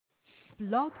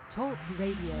Blog Talk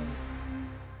Radio.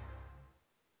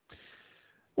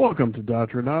 Welcome to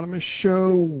Dr. Anonymous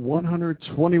Show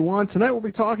 121. Tonight we'll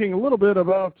be talking a little bit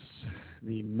about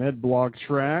the Medblog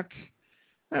Track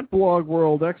at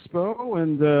BlogWorld Expo,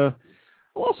 and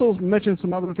I'll also mention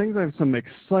some other things. I have some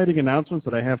exciting announcements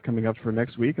that I have coming up for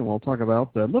next week, and we'll talk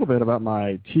about a little bit about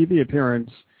my TV appearance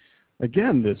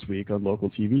again this week on local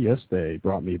TV. Yes, they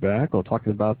brought me back. We'll talk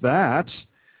about that.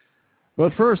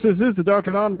 But first, this is the Dr.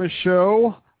 Anonymous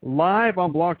Show, live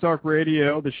on Blog Talk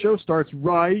Radio. The show starts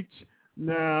right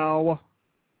now.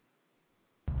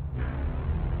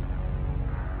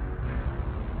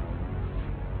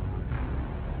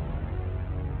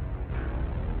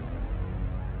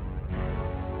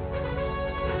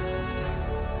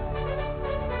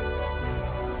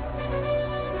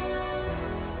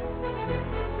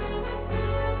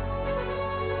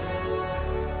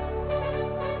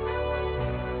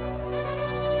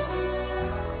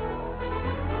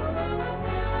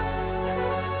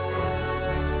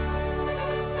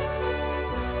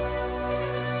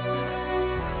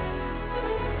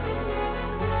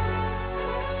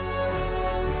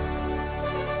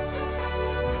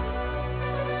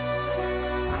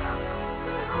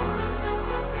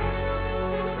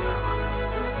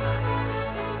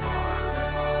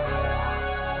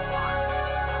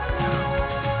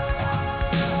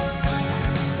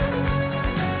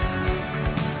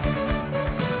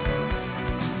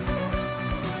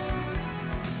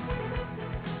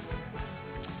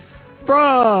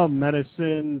 From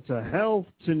medicine to health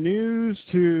to news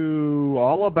to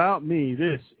all about me,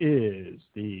 this is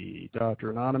the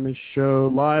Dr. Anonymous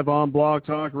Show live on Blog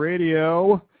Talk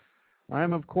Radio.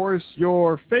 I'm, of course,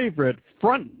 your favorite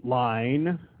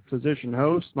frontline physician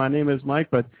host. My name is Mike,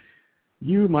 but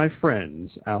you, my friends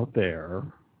out there,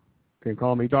 can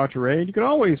call me Dr. A. You can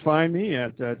always find me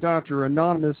at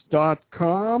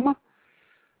dranonymous.com.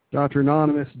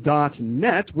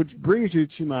 dranonymous.net, which brings you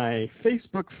to my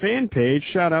Facebook fan page.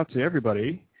 Shout out to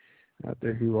everybody out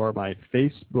there who are my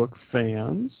Facebook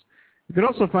fans. You can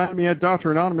also find me at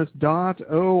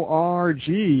dranonymous.org,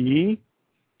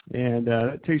 and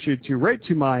that takes you right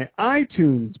to my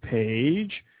iTunes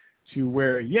page, to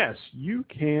where, yes, you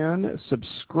can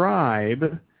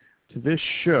subscribe to this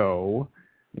show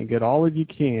and get all that you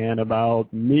can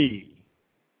about me.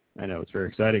 I know, it's very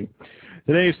exciting.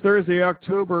 Today is Thursday,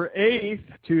 October 8th,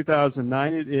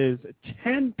 2009. It is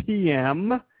 10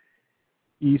 p.m.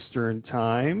 Eastern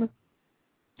Time,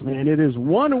 and it is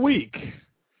 1 week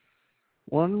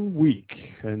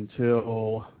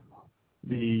until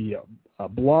the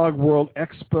BlogWorld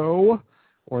Expo,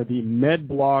 or the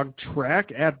Medblog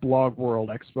Track at BlogWorld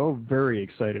Expo. Very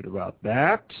excited about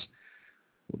that.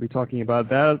 We'll be talking about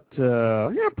that,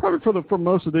 probably for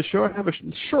most of this show. I have a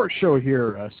short show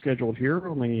here scheduled here,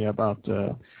 only about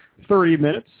 30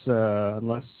 minutes,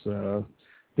 unless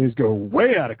things go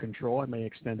way out of control. I may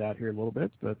extend out here a little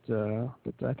bit, but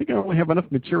I think I only have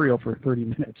enough material for 30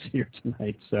 minutes here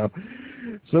tonight. So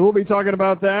we'll be talking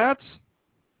about that,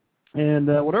 and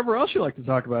whatever else you like to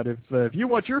talk about. If you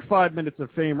want your 5 minutes of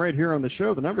fame right here on the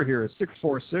show, the number here is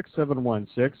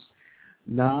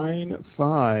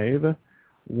 646-716-9514,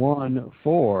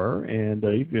 and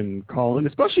you can call in,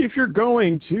 especially if you're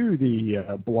going to the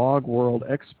BlogWorld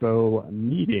Expo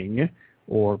meeting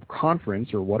or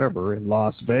conference or whatever in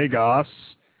Las Vegas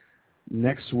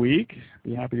next week.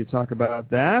 Be happy to talk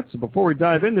about that. So before we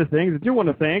dive into things, I do want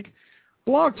to thank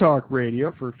Blog Talk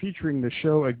Radio for featuring the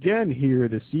show again here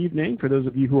this evening. For those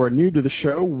of you who are new to the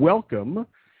show, welcome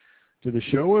to the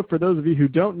show. For those of you who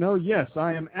don't know, yes,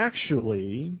 I am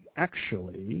actually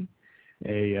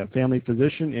a family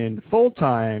physician in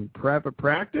full-time private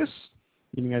practice,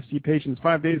 meaning I see patients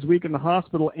 5 days a week in the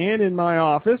hospital and in my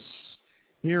office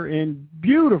here in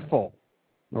beautiful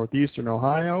northeastern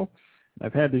Ohio.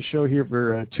 I've had this show here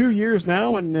for 2 years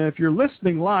now, and if you're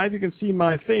listening live, you can see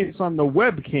my face on the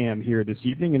webcam here this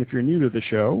evening. And if you're new to the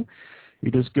show, you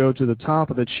just go to the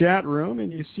top of the chat room,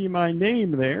 and you see my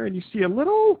name there, and you see a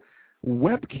little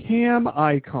webcam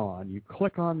icon. You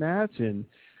click on that, and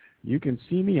you can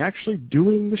see me actually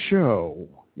doing the show.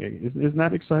 Isn't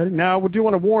that exciting? Now, we do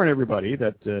want to warn everybody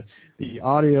that the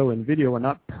audio and video are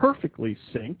not perfectly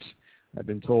synced. I've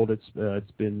been told it's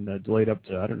been delayed up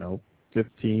to,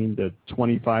 15 to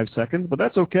 25 seconds, but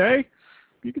that's okay.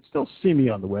 You can still see me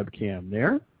on the webcam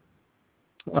there.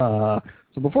 So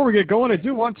before we get going, I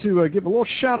do want to give a little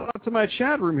shout-out to my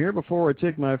chat room here before I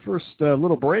take my first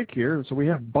little break here. So we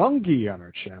have Bongi on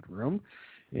our chat room.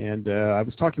 And I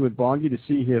was talking with Bongi to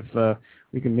see if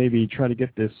we can maybe try to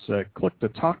get this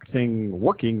click-to-talk thing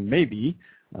working, maybe,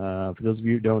 For those of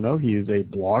you who don't know, he is a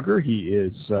blogger. He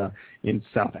is in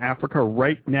South Africa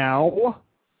right now.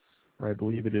 I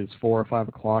believe it is 4 or 5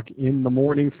 o'clock in the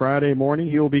morning, Friday morning.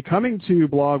 He will be coming to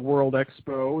BlogWorld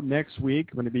Expo next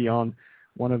week. Going to be on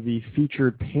one of the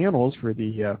featured panels for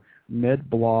the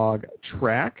Medblog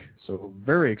Track. So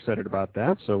very excited about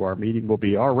that. So our meeting will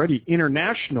be already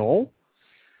international.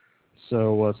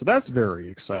 So that's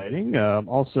very exciting.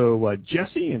 Also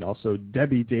Jesse and also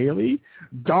Debbie Daly,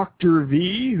 Dr.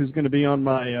 V, who's going to be on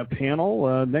my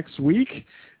panel next week.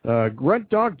 Grunt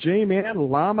Dog J-Man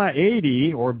Llama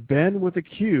 80, or Ben with a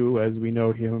Q, as we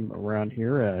know him around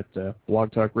here at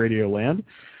Blog Talk Radio Land.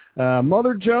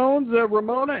 Mother Jones,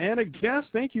 Ramona, and a guest.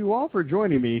 Thank you all for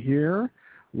joining me here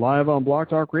live on Blog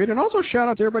Talk Radio. And also shout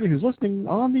out to everybody who's listening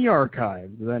on the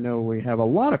archives. I know we have a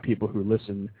lot of people who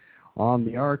listen on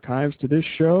the archives to this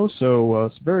show,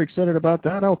 so very excited about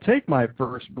that. I'll take my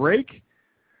first break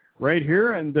right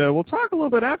here, and we'll talk a little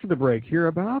bit after the break here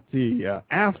about the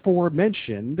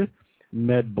aforementioned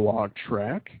Medblog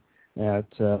Track at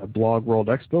BlogWorld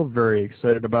Expo. Very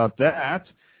excited about that.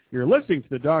 You're listening to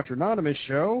the Dr. Anonymous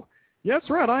Show. Yes,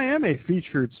 right, I am a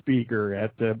featured speaker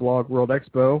at BlogWorld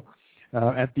Expo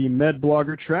at the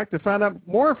Medblogger Track. To find out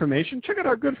more information, check out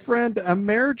our good friend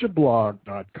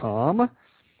emergeblog.com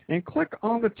and click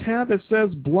on the tab that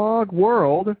says Blog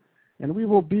World, and we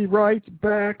will be right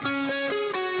back.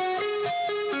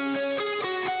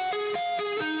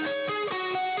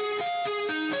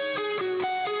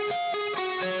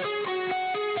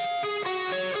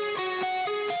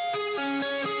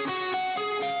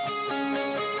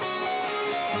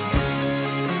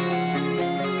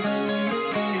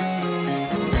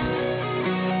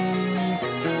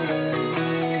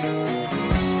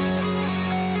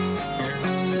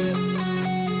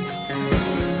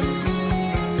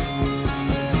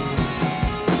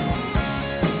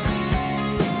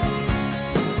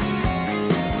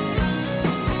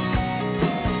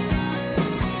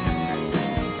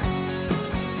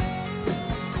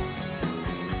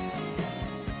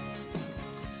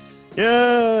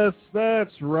 Yes,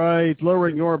 that's right.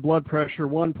 Lowering your blood pressure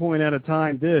 1 point at a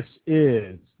time. This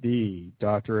is the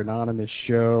Dr. Anonymous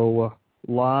Show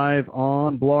live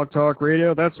on Blog Talk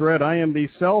Radio. That's right. I am the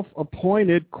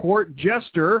self-appointed court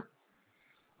jester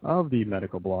of the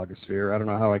medical blogosphere. I don't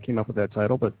know how I came up with that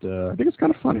title, but I think it's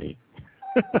kind of funny.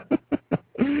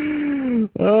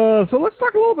 So let's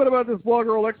talk a little bit about this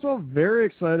BlogWorld Expo. Very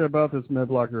excited about this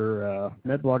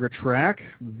Medblogger Track.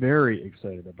 Very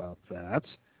excited about that.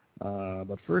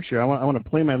 But first here, I want to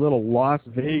play my little Las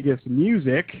Vegas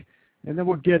music, and then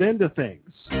we'll get into things.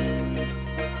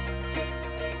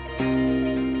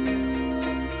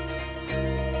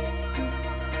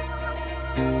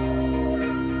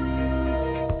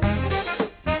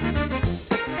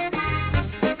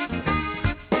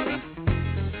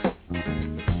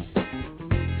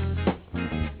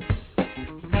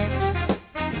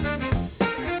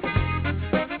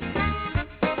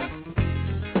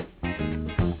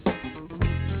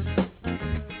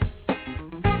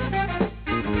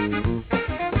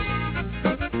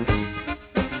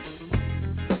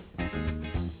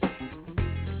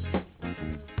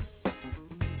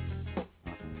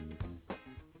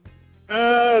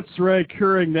 That's right,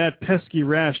 curing that pesky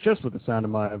rash just with the sound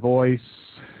of my voice.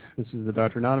 This is the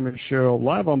Dr. Anonymous Show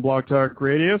live on Blog Talk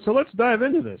Radio. So let's dive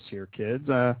into this here, kids.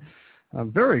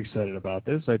 I'm very excited about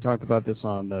this. I talked about this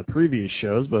on the previous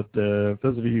shows, but for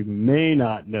those of you who may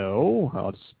not know,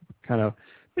 I'll just kind of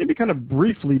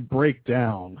briefly break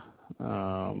down.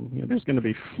 There's going to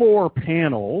be 4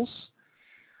 panels.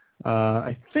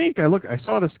 I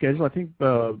saw the schedule. I think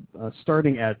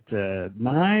starting at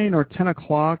 9 or 10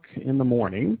 o'clock in the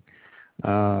morning.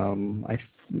 I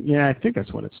think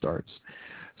that's when it starts.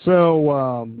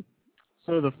 So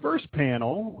the first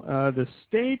panel, the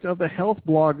state of the health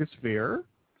blogosphere,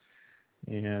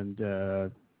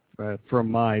 and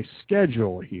from my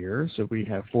schedule here, so we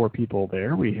have 4 people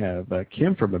there. We have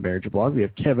Kim from Emergeblog. We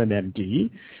have Kevin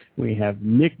MD. We have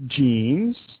Nick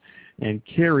Jeans and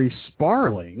Carrie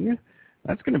Sparling.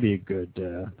 That's going to be a good.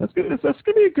 That's going to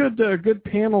be a good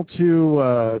panel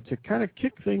to kind of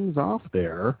kick things off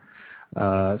there.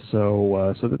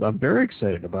 So that I'm very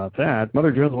excited about that.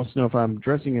 Mother Jones wants to know if I'm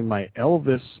dressing in my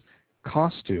Elvis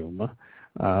costume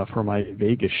for my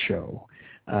Vegas show.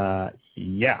 Yeah.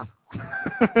 Yeah.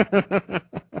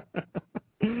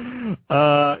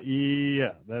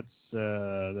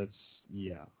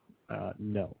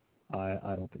 No,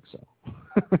 I don't think so.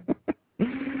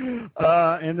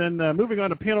 And then moving on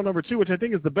to panel number 2, which I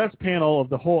think is the best panel of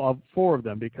the whole of 4 of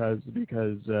them because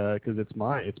it's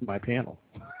my panel.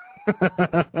 That's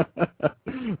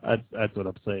what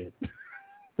I'm saying.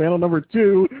 Panel number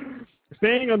 2,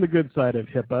 staying on the good side of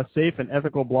HIPAA, safe and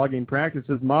ethical blogging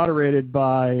practices, moderated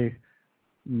by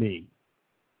me.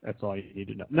 That's all you need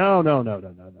to know. No.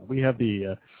 We have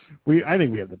I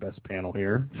think we have the best panel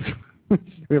here.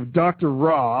 We have Dr.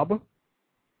 Rob.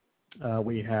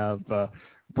 We have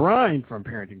Brian from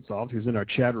Parenting Solved, who's in our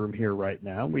chat room here right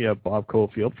now. We have Bob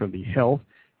Cofield from the Health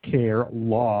Care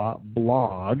Law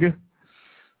blog.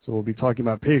 So we'll be talking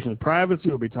about patient privacy.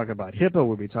 We'll be talking about HIPAA.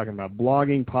 We'll be talking about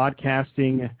blogging,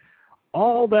 podcasting,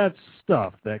 all that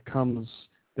stuff that comes,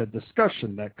 that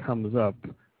discussion that comes up,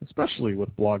 especially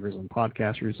with bloggers and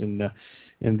podcasters in the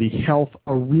health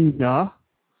arena.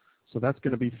 So that's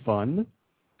going to be fun.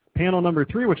 Panel number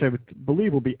 3, which I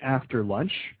believe will be after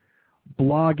lunch,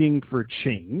 Blogging for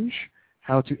Change,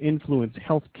 how to influence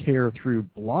healthcare through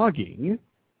blogging.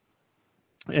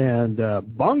 And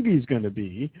Bungy's going to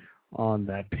be on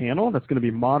that panel. That's going to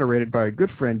be moderated by our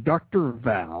good friend, Dr.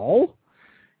 Val.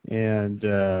 And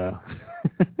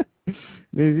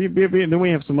then we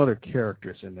have some other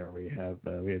characters in there. We have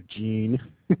Gene,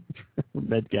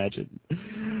 Med Gadget,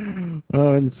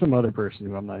 and some other person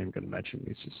who I'm not even going to mention.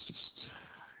 It's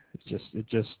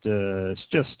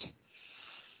just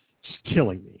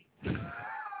killing me.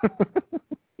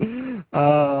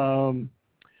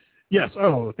 Yes.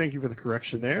 Oh, thank you for the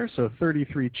correction there. So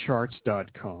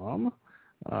 33charts.com.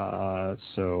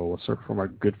 So from our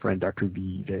good friend Dr.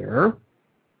 V there.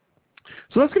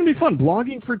 So that's going to be fun.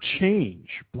 Blogging for change.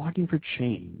 Blogging for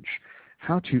change.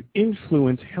 How to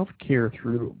influence healthcare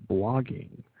through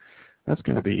blogging. That's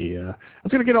going to be.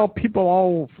 That's going to get all people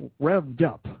all revved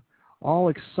up, all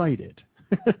excited.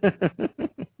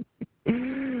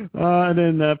 And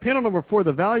then panel number 4,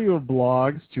 the value of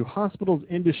blogs to hospitals,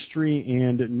 industry,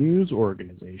 and news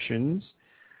organizations.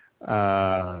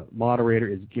 Moderator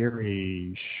is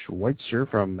Gary Schweitzer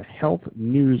from Health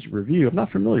News Review. I'm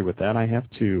not familiar with that. I have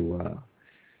to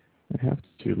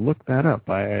look that up.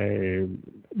 I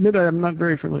admit I'm not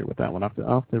very familiar with that one.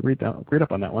 I'll have to read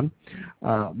up on that one.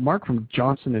 Mark from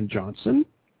Johnson & Johnson.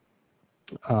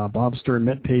 Bob Stern,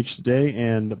 MedPage Today,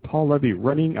 and Paul Levy,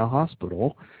 Running a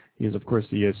Hospital. He is, of course,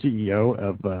 the CEO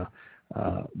of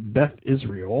Beth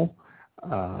Israel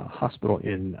Hospital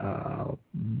in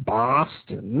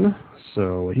Boston.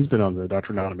 So he's been on the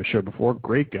Dr. Anonymous show before.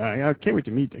 Great guy. I can't wait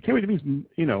to meet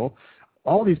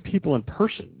all these people in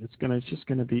person. It's just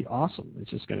gonna be awesome. It's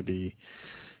just gonna be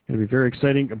very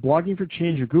exciting. Blogging for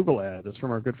Change, a Google ad. That's from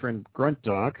our good friend Grunt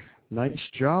Doc. Nice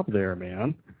job there,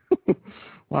 man.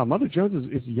 Wow, Mother Jones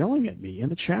is yelling at me in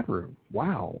the chat room.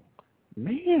 Wow,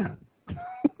 man.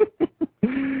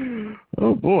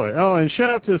 Oh boy! Oh, and shout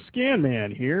out to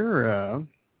Scanman here.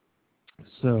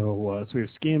 So we have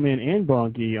Scanman and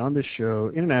Bonky on this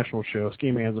show, international show.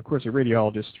 Scanman is, of course, a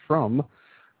radiologist from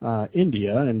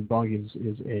India, and Bonky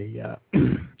is a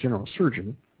general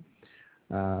surgeon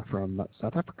from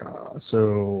South Africa.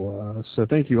 So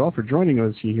thank you all for joining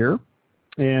us here.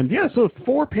 And yeah, so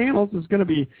 4 panels is going to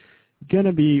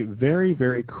be very,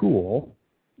 very cool.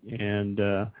 And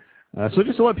so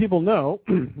just to let people know,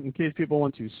 in case people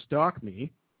want to stalk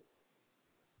me,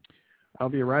 I'll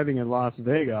be arriving in Las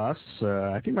Vegas.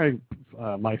 I think my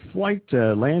flight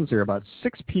lands there about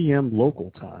 6 p.m. local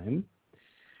time.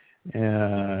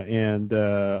 And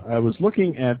I was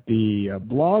looking at the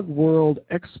BlogWorld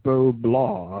Expo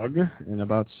blog and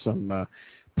about some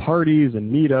parties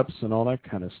and meetups and all that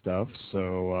kind of stuff.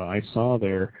 So I saw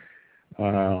there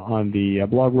on the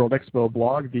BlogWorld Expo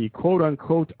blog the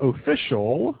quote-unquote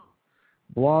official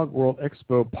BlogWorld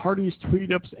Expo parties,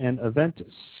 tweet-ups, and event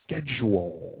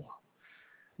schedule.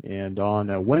 And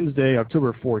on Wednesday,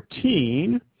 October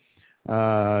 14,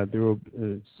 there will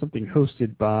be something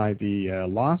hosted by the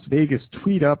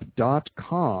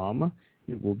LasVegasTweetup.com.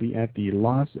 It will be at the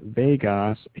Las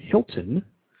Vegas Hilton,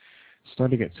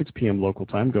 starting at 6 p.m. local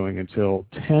time, going until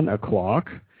 10 o'clock.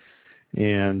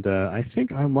 And I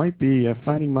think I might be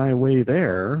finding my way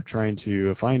there, trying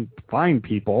to find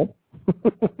people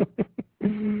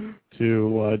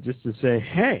to just to say,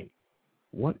 hey,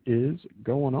 what is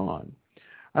going on?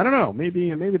 I don't know. Maybe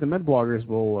the med bloggers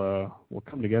will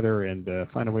come together and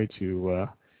find a way to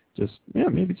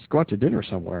maybe just go out to dinner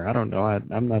somewhere. I don't know.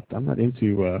 I'm not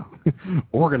into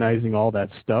organizing all that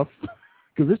stuff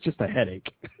because it's just a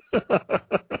headache.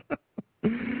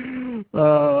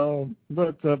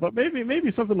 But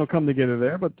maybe something will come together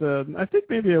there. But I think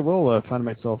maybe I will find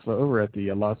myself over at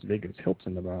the Las Vegas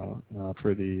Hilton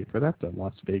for that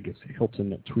Las Vegas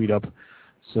Hilton tweet up.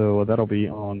 So that'll be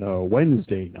on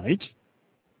Wednesday night.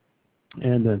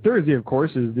 And then Thursday, of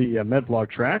course, is the Medblog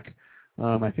Track.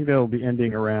 I think that will be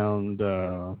ending around,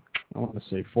 I want to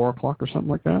say 4 o'clock or something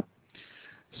like that.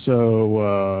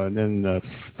 So then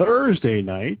Thursday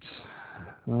night,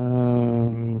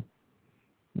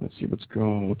 let's see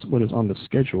what is on the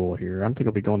schedule here. I don't think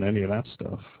I'll be going to any of that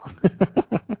stuff.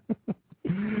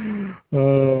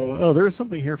 There's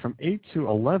something here from 8 to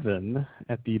 11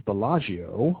 at the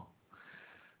Bellagio.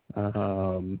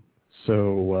 So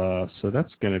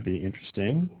that's going to be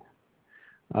interesting.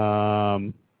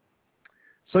 Well,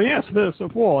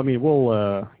 I mean, we'll,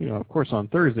 of course, on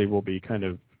Thursday we'll be kind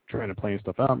of trying to plan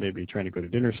stuff out, maybe trying to go to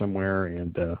dinner somewhere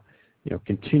and,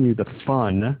 continue the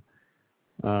fun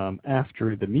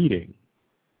after the meeting.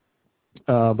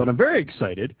 But I'm very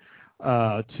excited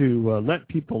to let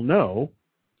people know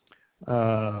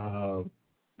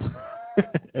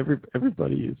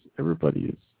everybody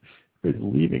is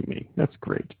leaving me. That's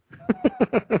great.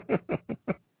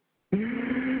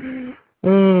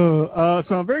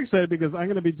 So I'm very excited because I'm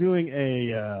going to be doing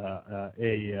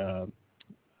a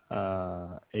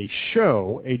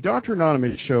show, a Dr.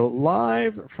 Anonymous show,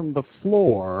 live from the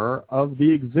floor of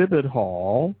the exhibit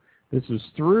hall. This is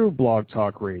through Blog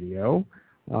Talk Radio,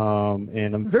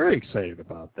 and I'm very excited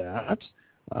about that.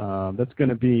 That's going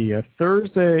to be that's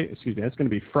going to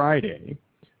be Friday,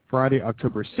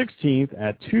 October 16th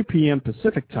at 2 p.m.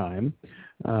 Pacific time,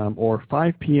 or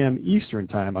 5 p.m. Eastern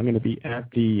time. I'm going to be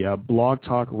at the Blog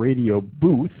Talk Radio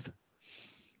booth,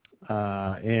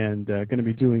 and going to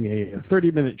be doing a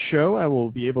 30-minute show. I will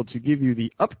be able to give you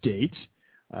the update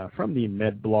from the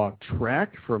Medblog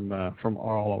Track, from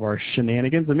all of our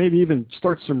shenanigans, and maybe even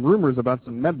start some rumors about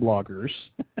some Medbloggers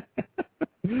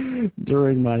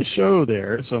during my show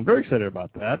there. So I'm very excited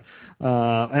about that.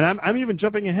 And I'm even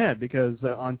jumping ahead because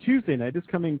on Tuesday night, this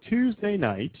coming Tuesday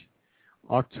night,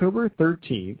 October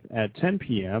 13th at 10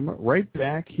 p.m., right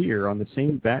back here on the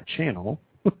same bat channel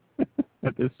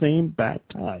at the same bat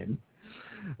time,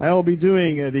 I will be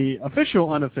doing the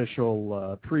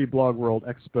unofficial pre-BlogWorld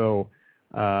Expo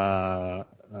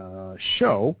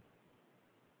show,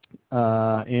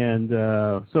 and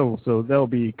so they'll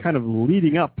be kind of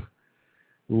leading up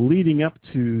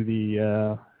to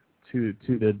the to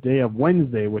the day of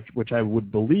Wednesday, which I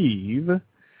would believe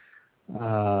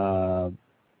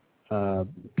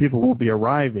people will be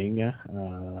arriving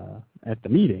at the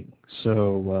meeting.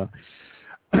 So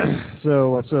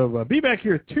be back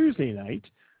here Tuesday night,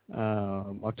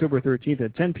 October 13th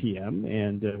at 10 p.m.,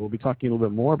 and we'll be talking a little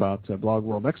bit more about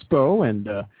BlogWorld Expo and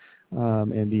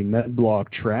the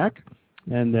Medblog Track.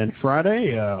 And then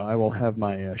Friday, I will have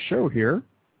my show here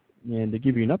and to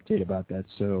give you an update about that.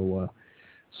 So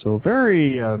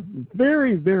very,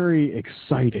 very, very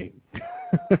exciting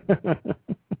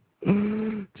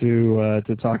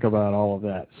to talk about all of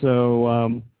that. So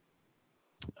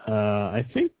I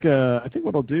think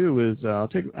what I'll do is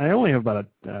I only have about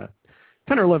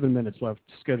 10 or 11 minutes left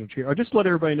scheduled here. I'll just let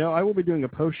everybody know I will be doing a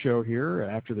post show here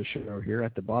after the show here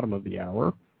at the bottom of the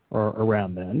hour or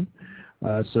around then.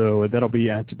 So that'll be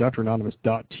at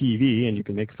dranonymous.tv, and you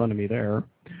can make fun of me there.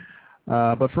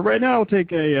 But for right now, I'll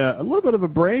take a little bit of a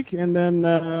break, and then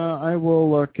I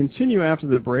will continue after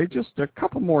the break. Just a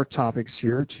couple more topics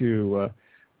here to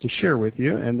share with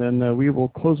you, and then we will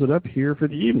close it up here for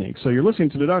the evening. So you're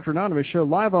listening to the Dr. Anonymous Show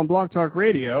live on Blog Talk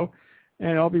Radio,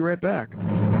 and I'll be right back.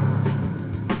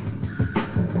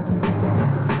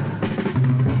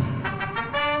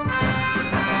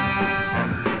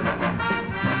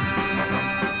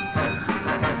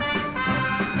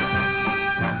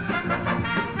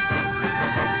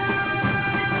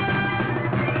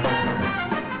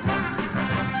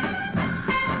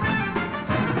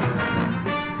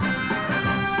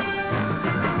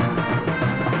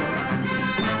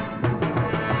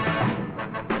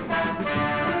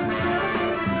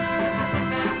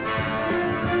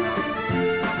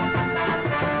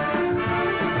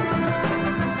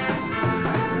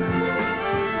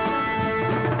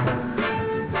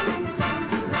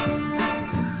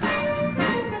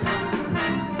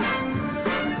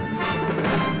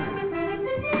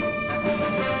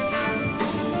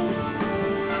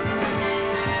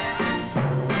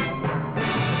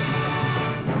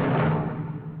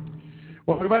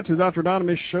 Welcome back to the Dr.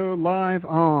 Anonymous Show live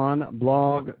on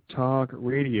Blog Talk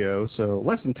Radio. So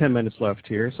less than 10 minutes left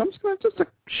here. So I'm just going to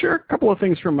share a couple of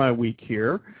things from my week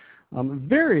here. I'm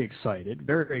very excited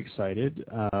that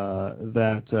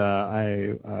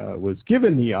I was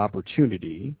given the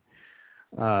opportunity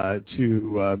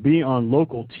to be on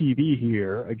local TV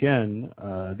here again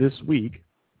this week,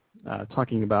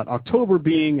 talking about October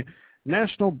being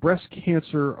National Breast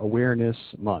Cancer Awareness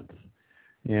Month.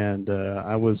 And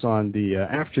I was on the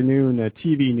afternoon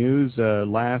TV news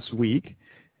last week,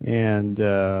 and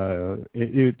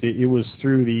it was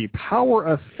through the power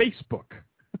of Facebook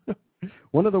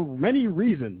one of the many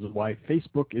reasons why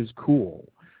Facebook is cool.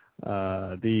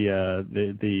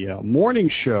 The morning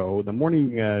show, the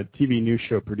morning TV news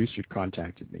show producer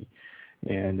contacted me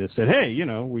and they said, hey,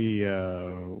 we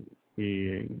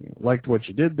liked what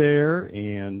you did there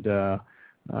and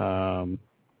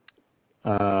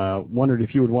wondered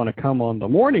if you would want to come on the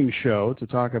morning show to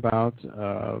talk about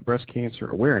breast cancer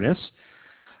awareness.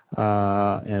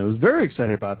 And I was very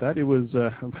excited about that. It was,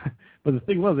 but the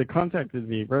thing was, they contacted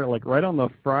me right on the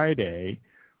Friday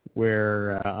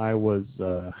where I was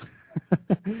I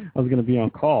was going to be on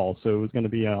call. So it was going to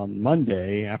be on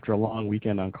Monday after a long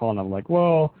weekend on call. And I'm like,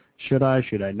 well, should I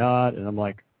not? And I'm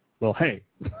like, well, hey.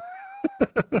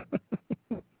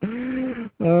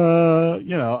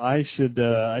 I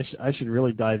should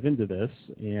really dive into this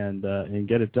and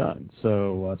get it done.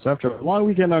 So after a long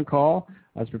weekend on call,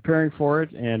 I was preparing for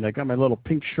it, and I got my little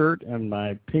pink shirt and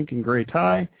my pink and gray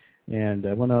tie, and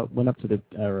I went up to the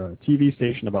TV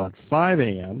station about 5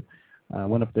 a.m.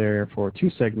 Went up there for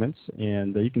 2 segments,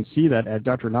 and you can see that at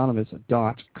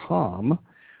dranonymous.com.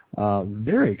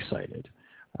 Very excited.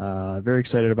 Very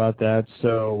excited about that.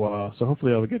 So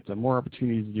hopefully I'll get some more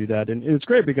opportunities to do that. And it's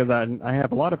great because I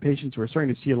have a lot of patients who are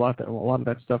starting to see a lot of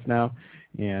that stuff now.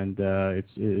 And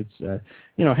it's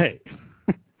hey,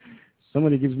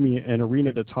 somebody gives me an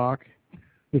arena to talk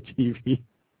to TV.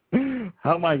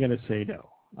 How am I going to say no?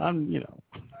 I'm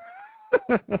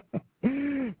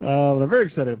very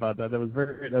excited about that. That was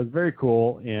very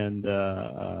cool. And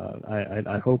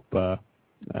I hope that.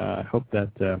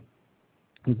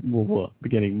 We'll be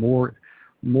getting more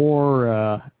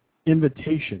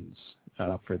invitations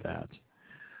for that.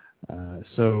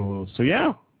 So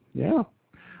yeah.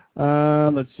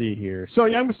 Let's see here. So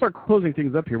yeah, I'm gonna start closing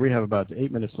things up here. We have about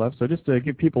 8 minutes left. So just to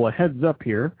give people a heads up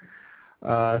here.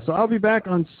 So I'll be back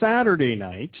on Saturday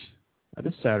night.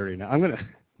 This Saturday night,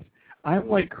 I'm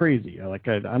like crazy.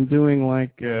 I'm doing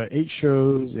 8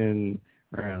 shows in,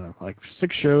 I don't know,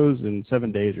 6 shows in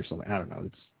 7 days or something. I don't know.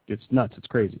 It's nuts. It's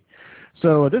crazy.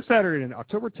 So this Saturday,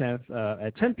 October 10th,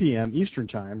 at 10 p.m. Eastern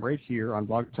Time, right here on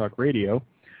Blog Talk Radio,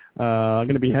 I'm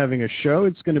going to be having a show.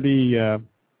 It's going to be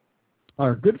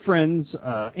our good friends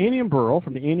Annie and Burl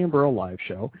from the Annie and Burl Live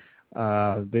Show.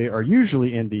 They are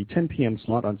usually in the 10 p.m.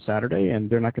 slot on Saturday, and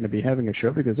they're not going to be having a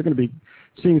show because they're going to be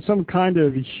seeing some kind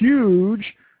of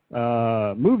huge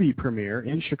movie premiere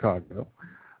in Chicago.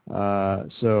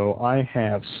 So I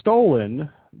have stolen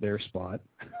their spot.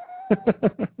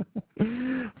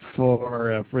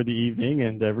 for the evening,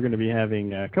 and we're going to be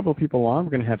having a couple of people on.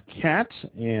 We're going to have Kat,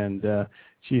 and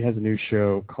she has a new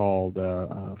show called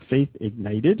Faith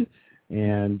Ignited,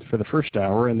 and for the first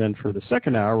hour, and then for the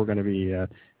second hour, we're going to be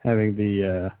having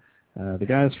the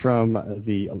guys from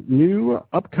the new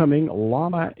upcoming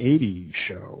Llama 80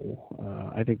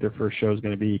 show. I think their first show is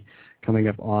going to be coming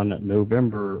up on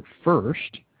November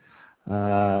 1st,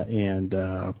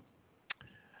 and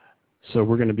so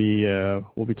we're going to be,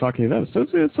 we'll be talking to them. So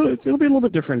it'll be a little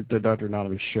bit different, Dr.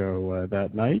 Anonymous show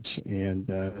that night, and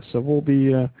so we'll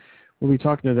be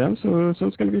talking to them. So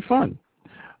it's going to be fun.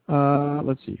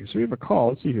 Let's see here. So we have a call.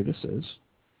 Let's see who this is.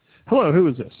 Hello, who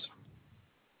is this?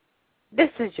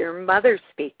 This is your mother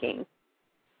speaking.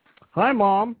 Hi,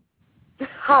 Mom.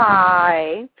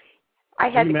 Hi. I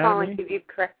had to call and give you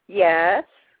correct. Yes.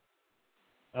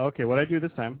 Okay, what'd I do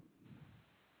this time?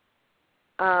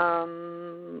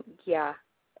 Yeah.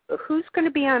 Who's going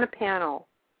to be on a panel?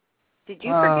 Did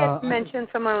you forget to mention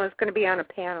someone was going to be on a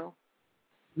panel?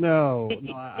 No.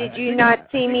 Did you not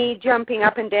see me jumping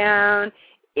up and down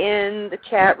in the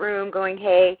chat room going,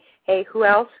 hey, who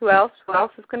else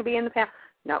is going to be in the panel?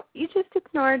 No, you just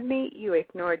ignored me. You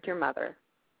ignored your mother.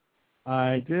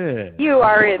 I did. You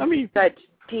are in such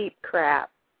deep crap.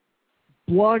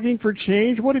 Blogging for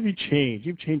change? What have you changed?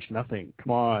 You've changed nothing.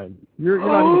 Come on. You're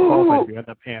not even qualified to be on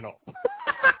the panel.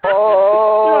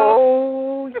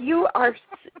 Oh, you are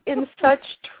in such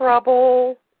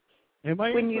trouble. Am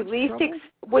I when you least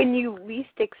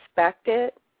expect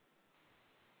it,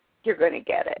 you're going to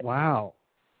get it. Wow.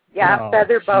 Yeah, wow.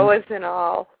 Feather boas and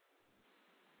all.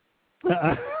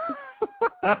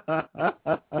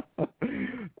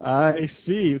 I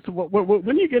see. So when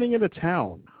are you getting into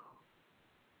town?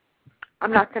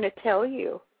 I'm not going to tell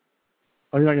you.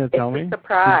 Oh, you're not going to tell me? It's a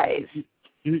surprise.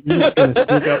 You're just going to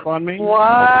sneak up on me?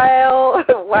 Why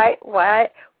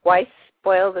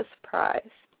spoil the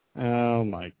surprise? Oh,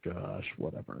 my gosh.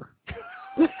 Whatever.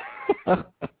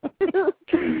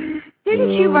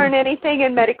 Didn't you learn anything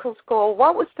in medical school?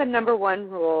 What was the number one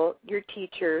rule your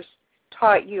teachers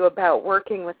taught you about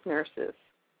working with nurses?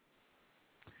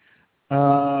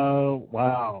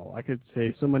 Wow. I could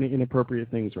say so many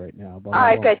inappropriate things right now. But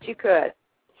I bet you could.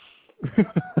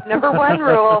 Number one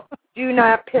rule, do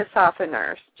not piss off a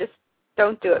nurse. Just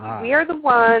don't do it. We are the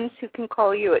ones who can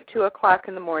call you at 2 o'clock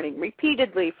in the morning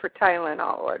repeatedly for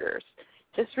Tylenol orders.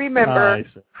 Just remember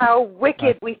how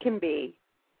wicked we can be.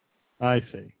 I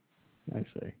see.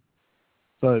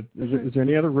 So is there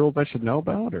any other rules I should know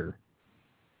about? Or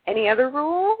any other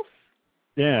rules?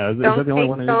 Yeah, is that the only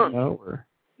one I need to know? Or?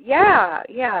 Yeah.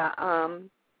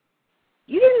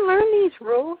 You didn't learn these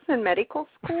rules in medical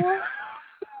school?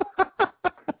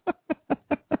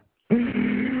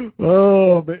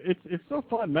 Oh, but it's so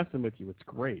fun messing with you. It's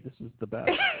great. This is the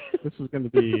best. Just to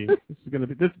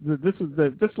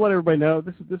let everybody know,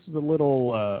 this is a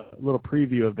little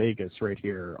preview of Vegas right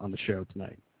here on the show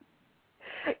tonight.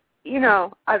 You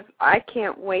know, I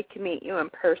can't wait to meet you in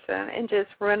person and just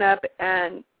run up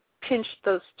and pinch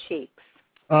those cheeks.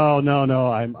 Oh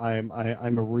no, I'm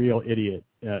a real idiot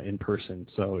in person,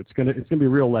 so it's gonna be a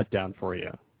real letdown for you.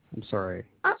 I'm sorry.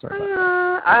 Sorry about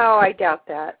that. Oh, I doubt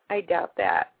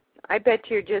that. I bet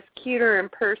you're just cuter in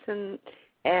person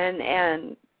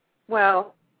and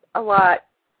well, a lot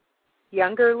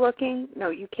younger looking. No,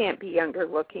 you can't be younger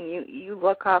looking. You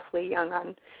look awfully young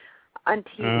on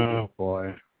TV. Oh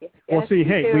boy. Yes, well, see,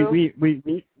 hey, do. we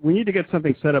need to get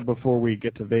something set up before we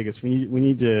get to Vegas. We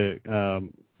need to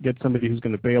get somebody who's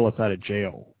going to bail us out of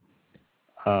jail.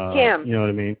 Kim. You know what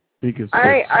I mean? Because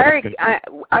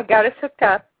I got us hooked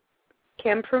up.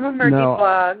 Kim from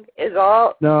Medblog is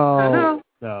all. No.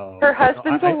 Her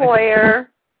husband's a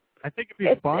lawyer. I think it'd be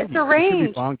Bonky. It's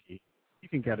arranged. Bonky. You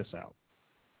can get us out.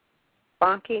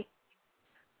 Bonky?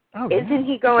 Oh, Isn't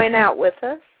he going out with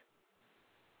us?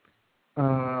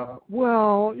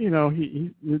 Well, you know,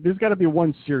 there's got to be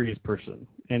one serious person,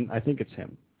 and I think it's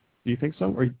him. Do you think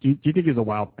so, or do you think he's a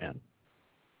wild man?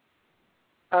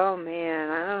 Oh man,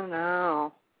 I don't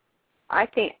know. I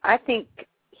think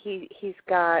he's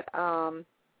got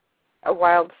a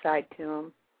wild side to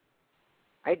him.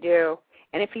 I do,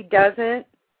 and if he doesn't,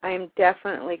 I am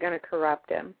definitely going to corrupt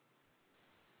him.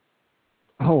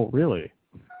 Oh, really?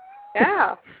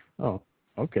 Yeah. Oh,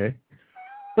 okay.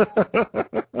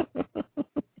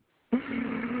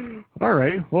 All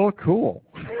right. Well, cool.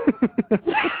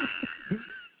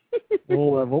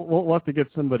 We'll have to get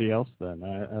somebody else then.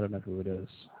 I don't know who it is.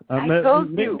 I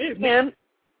told you, Kim.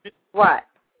 What?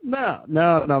 No.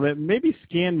 Maybe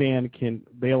Scan Man can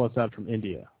bail us out from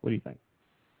India. What do you think?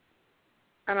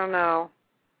 I don't know.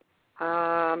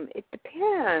 It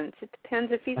depends. It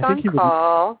depends if he's on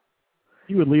call.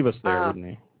 He would leave us there, wouldn't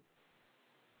he?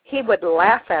 He would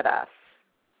laugh at us.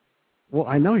 Well,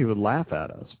 I know he would laugh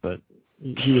at us, but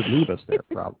he would leave us there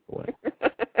probably.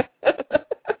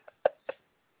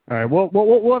 All right. Well,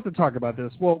 we'll have to talk about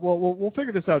this. We'll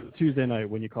figure this out Tuesday night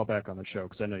when you call back on the show,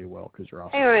 because I know you will, because you're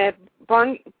awesome. Anyway,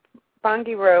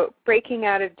 Bongi wrote, "Breaking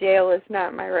out of jail is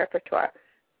not my repertoire."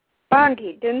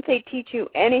 Bongi, didn't they teach you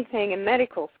anything in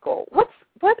medical school? What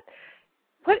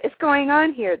is going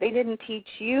on here? They didn't teach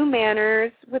you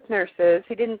manners with nurses.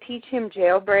 They didn't teach him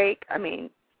jailbreak. I mean,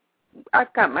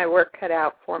 I've got my work cut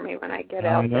out for me when I get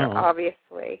out there,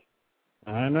 obviously.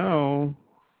 I know.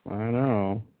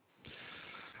 All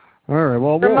right,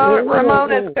 well,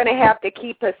 Ramona's going to have to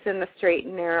keep us in the straight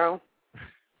and narrow.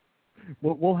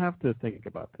 We'll have to think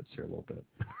about this here a little bit.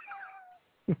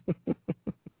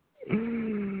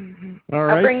 All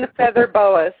right. I'll bring the feather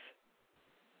boas.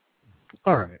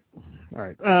 All right.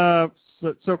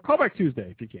 So call back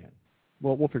Tuesday if you can.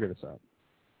 We'll figure this out.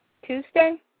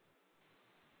 Tuesday?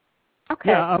 Okay.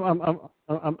 Yeah,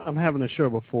 I'm having a show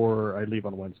before I leave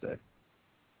on Wednesday.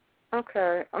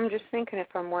 Okay. I'm just thinking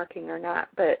if I'm working or not,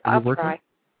 but I'll try.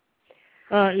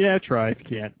 Yeah, try if you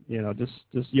can't. You know,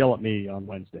 just yell at me on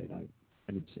Wednesday night.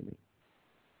 I need to see me.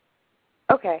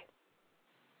 Okay.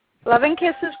 Love and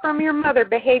kisses from your mother.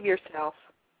 Behave yourself.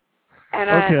 And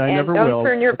I never will. Don't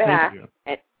turn your back.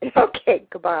 Okay,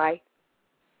 goodbye.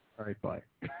 All right, bye.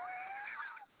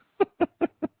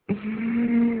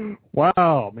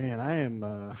 Wow, man, I am.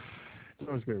 It's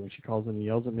always great when she calls in and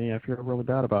yells at me. I feel really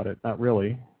bad about it. Not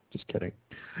really. Just kidding.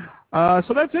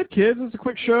 So that's it, kids. It's a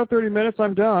quick show, 30 minutes.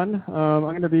 I'm done. I'm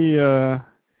going to be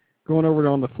going over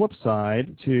on the flip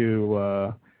side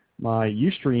to my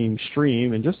Ustream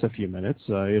stream in just a few minutes.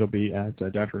 It'll be at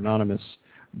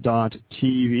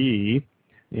dranonymous.tv,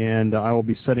 and I will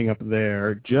be setting up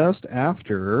there just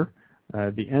after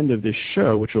the end of this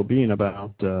show, which will be in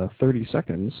about 30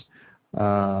 seconds.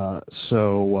 So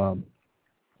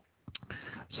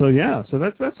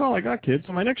that's all I got, kids.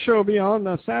 So my next show will be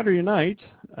on Saturday night,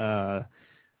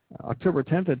 October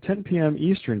 10th at 10 p.m.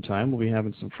 Eastern Time. We'll be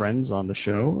having some friends on the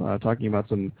show talking about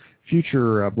some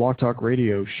future Blog Talk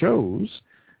Radio shows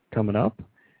coming up,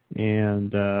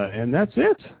 and that's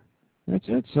it. That's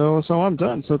it. So I'm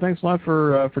done. So thanks a lot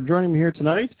for joining me here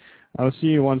tonight. I'll see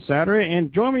you on Saturday.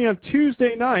 And join me on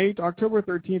Tuesday night, October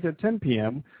 13th at 10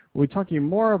 p.m. We'll be talking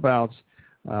more about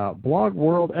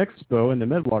BlogWorld Expo and the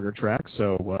Medblogger Track.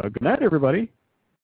 So good night, everybody.